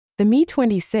The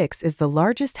Mi-26 is the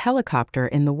largest helicopter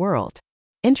in the world.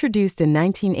 Introduced in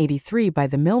 1983 by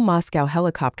the Mil-Moscow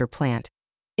helicopter plant,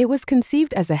 it was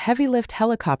conceived as a heavy-lift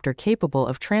helicopter capable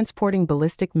of transporting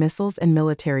ballistic missiles and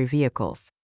military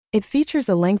vehicles. It features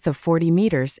a length of 40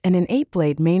 meters and an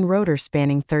 8-blade main rotor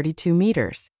spanning 32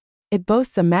 meters. It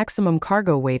boasts a maximum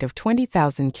cargo weight of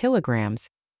 20,000 kilograms,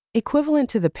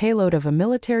 equivalent to the payload of a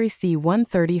military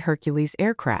C-130 Hercules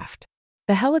aircraft.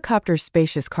 The helicopter's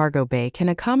spacious cargo bay can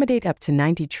accommodate up to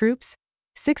 90 troops,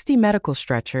 60 medical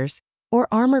stretchers, or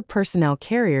armored personnel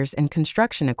carriers and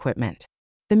construction equipment.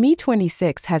 The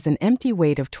Mi-26 has an empty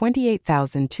weight of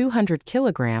 28,200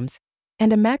 kilograms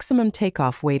and a maximum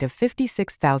takeoff weight of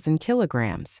 56,000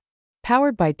 kilograms.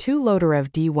 Powered by two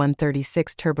Lotorev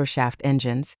D-136 turboshaft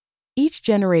engines, each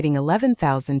generating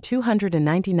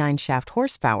 11,299 shaft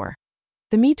horsepower,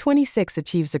 the Mi-26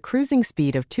 achieves a cruising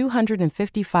speed of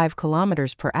 255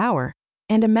 km per hour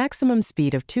and a maximum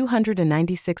speed of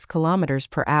 296 km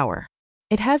per hour.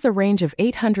 It has a range of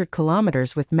 800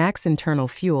 km with max internal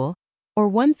fuel, or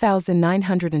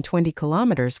 1,920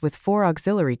 km with 4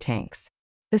 auxiliary tanks.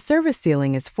 The service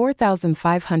ceiling is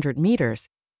 4,500 meters,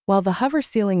 while the hover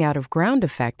ceiling out of ground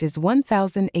effect is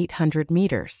 1,800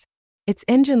 meters. Its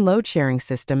engine load-sharing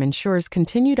system ensures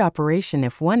continued operation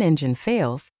if one engine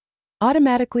fails,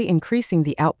 automatically increasing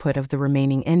the output of the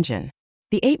remaining engine.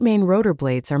 The 8 main rotor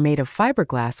blades are made of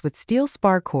fiberglass with steel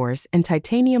spar cores and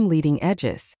titanium leading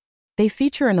edges. They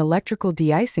feature an electrical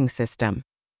de-icing system,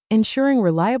 ensuring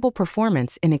reliable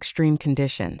performance in extreme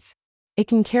conditions. It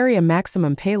can carry a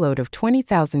maximum payload of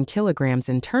 20,000 kilograms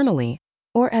internally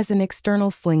or as an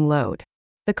external sling load.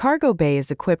 The cargo bay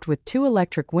is equipped with 2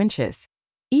 electric winches,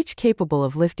 each capable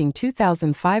of lifting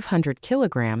 2,500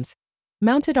 kilograms,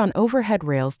 mounted on overhead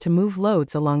rails to move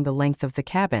loads along the length of the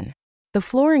cabin. The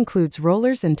floor includes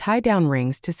rollers and tie-down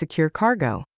rings to secure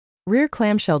cargo. Rear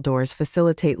clamshell doors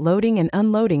facilitate loading and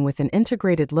unloading with an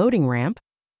integrated loading ramp,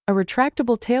 a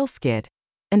retractable tail skid,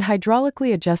 and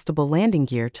hydraulically adjustable landing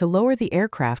gear to lower the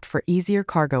aircraft for easier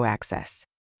cargo access.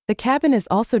 The cabin is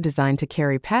also designed to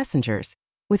carry passengers,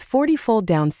 with 40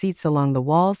 fold-down seats along the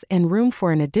walls and room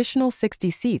for an additional 60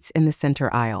 seats in the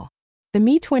center aisle. The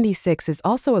Mi-26 is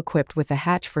also equipped with a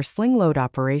hatch for sling load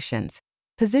operations,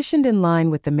 positioned in line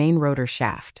with the main rotor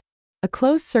shaft. A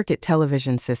closed-circuit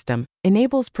television system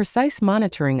enables precise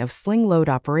monitoring of sling load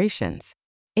operations.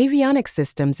 Avionics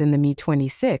systems in the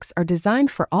Mi-26 are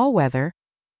designed for all-weather,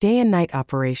 day and night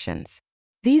operations.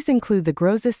 These include the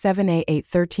Groza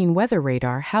 7A813 weather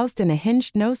radar housed in a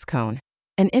hinged nose cone,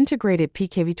 an integrated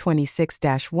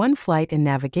PKV-26-1 flight and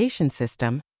navigation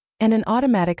system, and an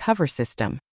automatic hover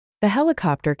system. The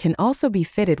helicopter can also be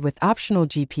fitted with optional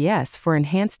GPS for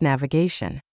enhanced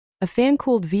navigation. A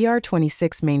fan-cooled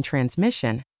VR-26 main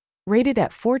transmission, rated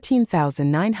at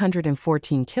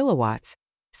 14,914 kilowatts,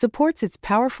 supports its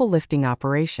powerful lifting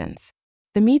operations.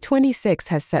 The Mi-26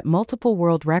 has set multiple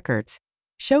world records,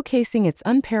 showcasing its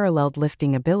unparalleled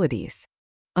lifting abilities.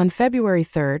 On February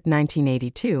 3,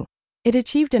 1982, it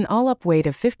achieved an all-up weight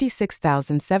of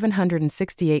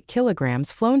 56,768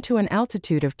 kilograms flown to an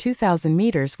altitude of 2,000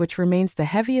 meters, which remains the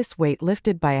heaviest weight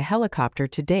lifted by a helicopter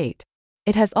to date.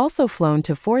 It has also flown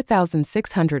to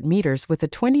 4,600 meters with a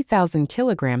 20,000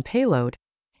 kilogram payload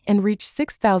and reached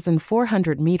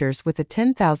 6,400 meters with a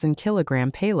 10,000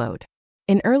 kilogram payload.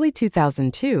 In early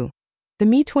 2002, the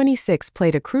Mi-26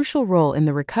 played a crucial role in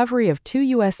the recovery of 2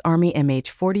 U.S. Army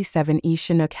MH-47E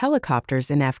Chinook helicopters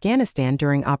in Afghanistan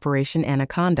during Operation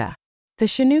Anaconda. The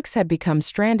Chinooks had become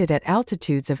stranded at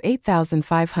altitudes of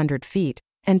 8,500 feet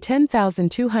and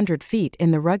 10,200 feet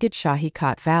in the rugged Shahi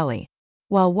Kot Valley.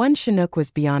 While one Chinook was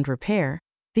beyond repair,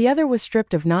 the other was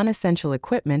stripped of non-essential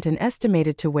equipment and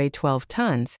estimated to weigh 12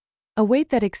 tons, a weight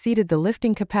that exceeded the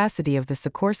lifting capacity of the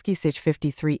Sikorsky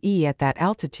Sich-53E at that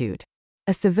altitude.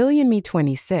 A civilian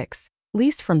Mi-26,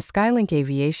 leased from Skylink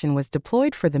Aviation, was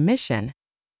deployed for the mission,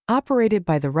 operated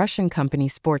by the Russian company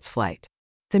Sportsflight.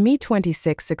 The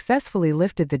Mi-26 successfully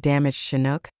lifted the damaged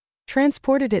Chinook,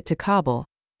 transported it to Kabul,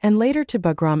 and later to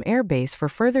Bagram Air Base for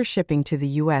further shipping to the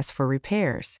U.S. for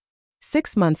repairs.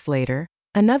 6 months later,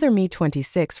 another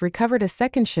Mi-26 recovered a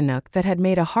second Chinook that had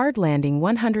made a hard landing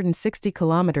 160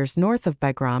 kilometers north of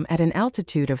Bagram at an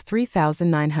altitude of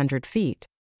 3,900 feet.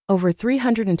 Over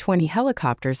 320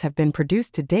 helicopters have been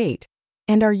produced to date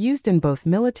and are used in both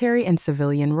military and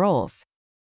civilian roles.